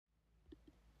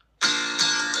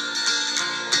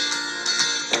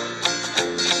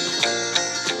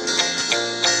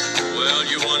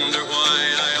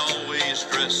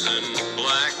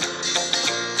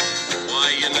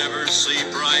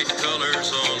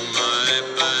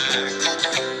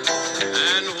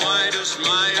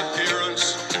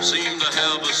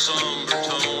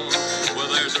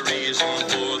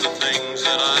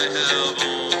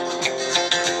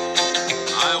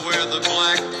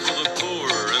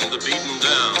the beaten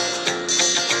down,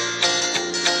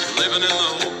 living in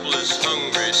the hopeless,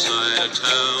 hungry side of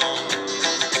town.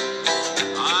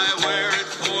 I wear it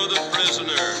for the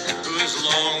prisoner who has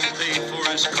long paid for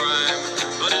his crime,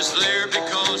 but is there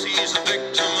because he's a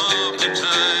victim of the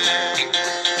time.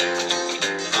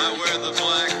 I wear the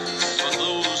black for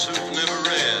those who've never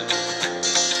read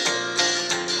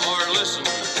or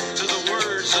listened to the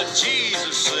words that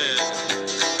Jesus said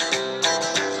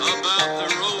about the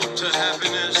road to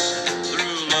happiness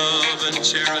through love and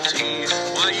charity.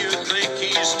 Why you think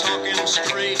he's talking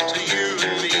straight to you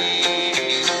and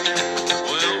me?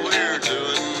 Well, we're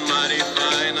doing mighty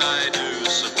fine, I do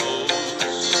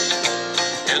suppose,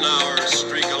 in our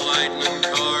streak of lightning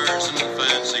cars and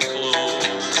fancy clothes.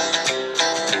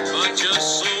 But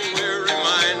just so we're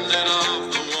reminded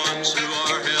of the ones who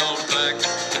are held back,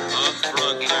 up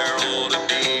front there ought to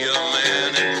be a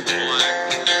man in black.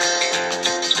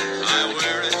 I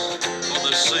wear it for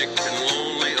the sick and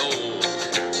lonely old,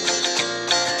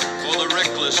 for the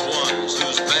reckless ones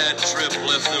whose bad trip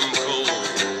left them cold.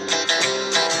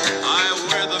 I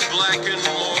wear the black in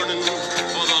mourning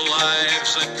for the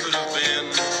lives that could have been.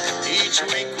 Each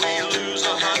week we lose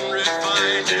 100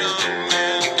 fine young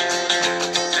men.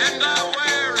 And I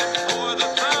wear it for the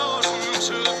thousands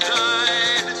who have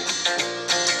died,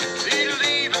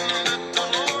 believing that the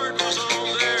Lord was on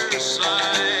their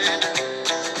side.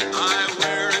 I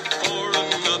wear it for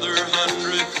another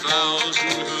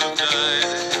 100,000 who have died,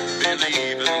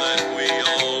 believing that we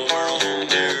all were on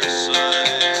their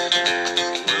side.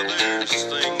 Well, there's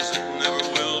things that never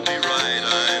will be right,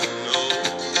 I know,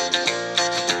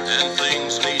 and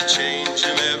things need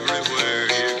changing everywhere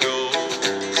you go.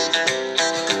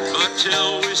 But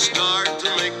till we start to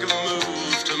make a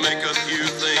move to make a few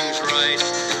things right,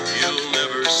 you'll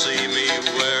never see me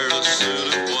wear a suit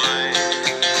of white.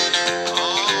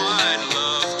 Oh, I'd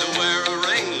love to wear a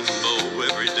rainbow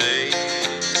every day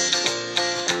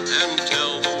and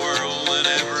tell the world that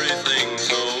everything's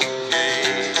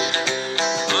okay.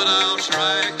 But I'll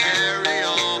try to carry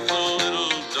off a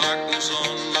little darkness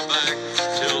on my back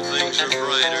till things are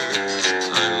brighter.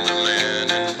 I'm the man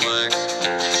in black.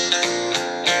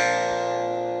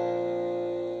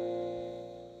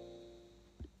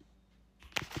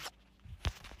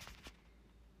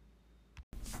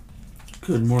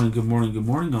 Good morning, good morning, good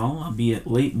morning, all. I'll be at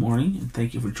late morning, and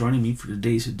thank you for joining me for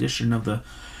today's edition of the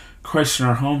Christ in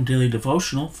Our Home Daily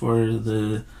Devotional for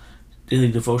the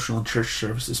Daily Devotional and Church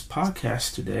Services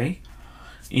podcast today.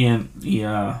 And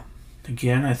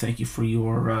again, I thank you for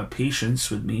your patience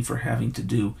with me for having to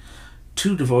do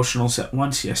two devotionals at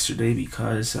once yesterday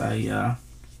because I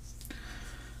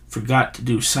forgot to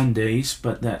do Sundays,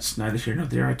 but that's neither here nor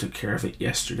there. I took care of it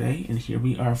yesterday, and here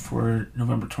we are for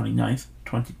November 29th,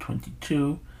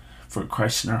 2022, for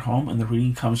Christ in Our Home, and the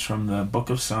reading comes from the book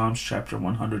of Psalms, chapter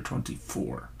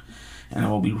 124, and I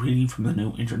will be reading from the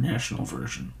New International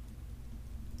Version.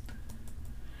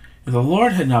 If the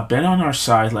Lord had not been on our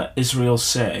side, let Israel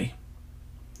say.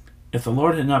 If the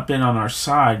Lord had not been on our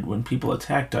side when people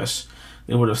attacked us,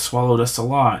 they would have swallowed us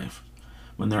alive.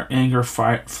 When their anger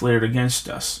flared against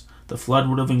us, the flood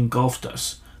would have engulfed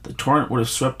us, the torrent would have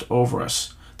swept over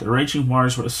us, the raging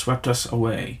waters would have swept us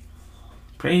away.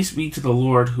 Praise be to the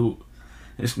Lord, who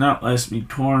has not let us be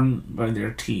torn by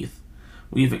their teeth.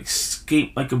 We have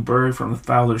escaped like a bird from the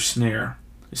fowler's snare.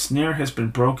 The snare has been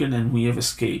broken, and we have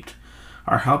escaped.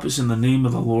 Our help is in the name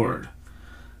of the Lord,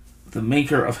 the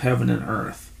maker of heaven and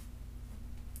earth.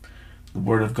 The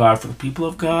word of God for the people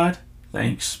of God.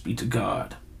 Thanks be to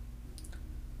God.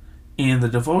 And the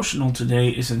devotional today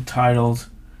is entitled,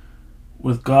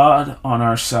 With God on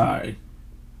Our Side.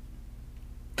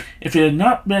 If it had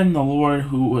not been the Lord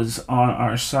who was on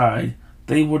our side,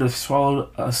 they would have swallowed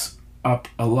us up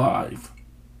alive.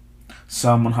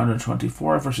 Psalm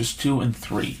 124, verses 2 and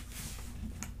 3.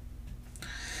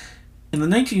 In the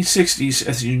 1960s,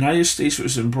 as the United States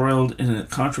was embroiled in a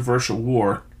controversial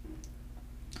war,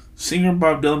 singer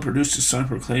Bob Dylan produced a song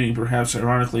proclaiming, perhaps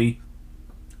ironically,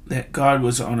 that God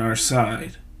was on our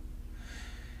side.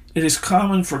 It is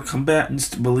common for combatants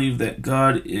to believe that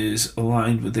God is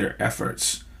aligned with their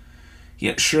efforts.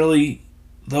 Yet surely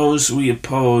those we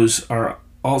oppose are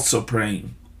also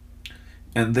praying,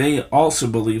 and they also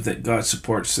believe that God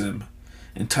supports them.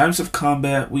 In times of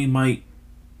combat, we might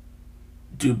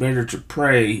do better to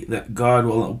pray that God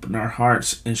will open our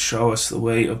hearts and show us the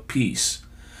way of peace,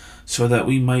 so that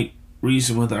we might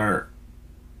reason with our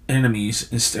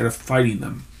enemies instead of fighting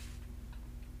them.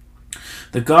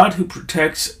 The God who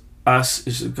protects us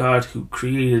is the God who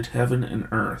created heaven and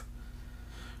earth,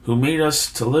 who made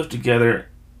us to live together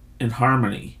in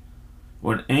harmony.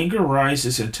 When anger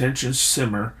rises and tensions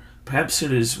simmer, Perhaps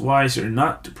it is wiser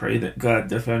not to pray that God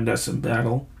defend us in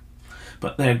battle,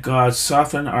 but that God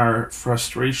soften our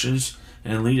frustrations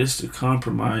and lead us to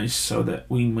compromise so that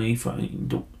we might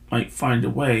find a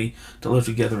way to live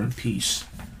together in peace.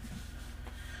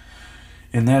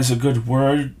 And that is a good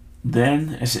word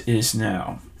then as it is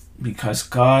now, because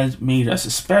God made us,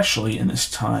 especially in this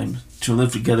time, to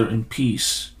live together in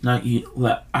peace, not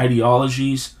let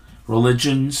ideologies,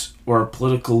 religions, or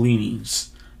political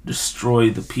leanings destroy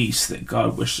the peace that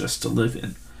God wishes us to live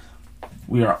in.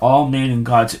 We are all made in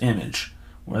God's image,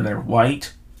 whether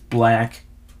white, black,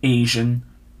 Asian,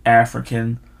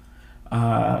 African,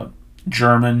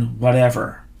 German,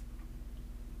 whatever.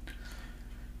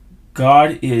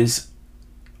 God is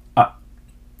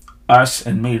us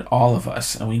and made all of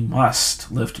us, and we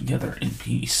must live together in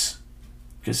peace,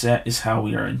 because that is how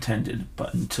we are intended.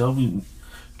 But until we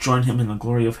join him in the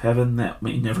glory of heaven, that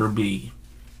may never be.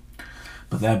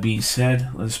 But that being said,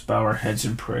 let's bow our heads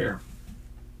in prayer.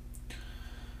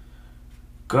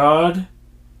 God,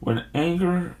 when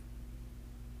anger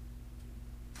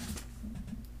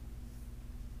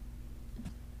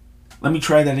Let me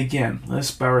try that again. Let's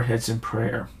bow our heads in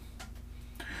prayer.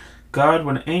 God,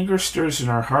 when anger stirs in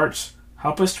our hearts,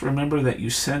 help us to remember that you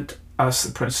sent us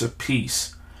the Prince of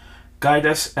Peace. Guide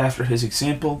us after his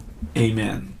example.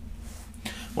 Amen.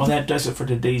 Well, that does it for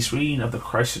today's reading of the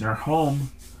Christ in Our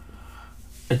Home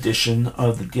edition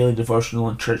of the Daily Devotional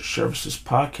and Church Services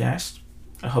podcast.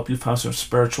 I hope you found some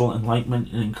spiritual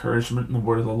enlightenment and encouragement in the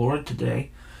Word of the Lord today.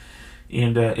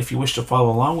 And if you wish to follow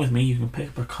along with me, you can pick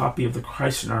up a copy of the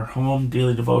Christ in Our Home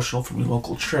Daily Devotional from your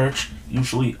local church,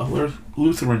 usually a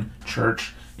Lutheran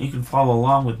church, and you can follow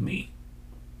along with me.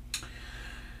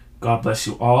 God bless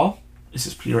you all. This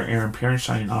is Peter Aaron Perrin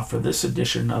signing off for this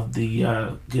edition of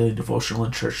the Daily Devotional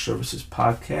and Church Services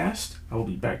podcast. I will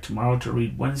be back tomorrow to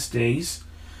read Wednesday's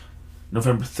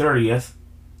November 30th,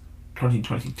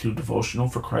 2022 devotional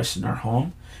for Christ in Our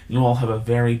Home. You all have a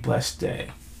very blessed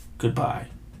day. Goodbye.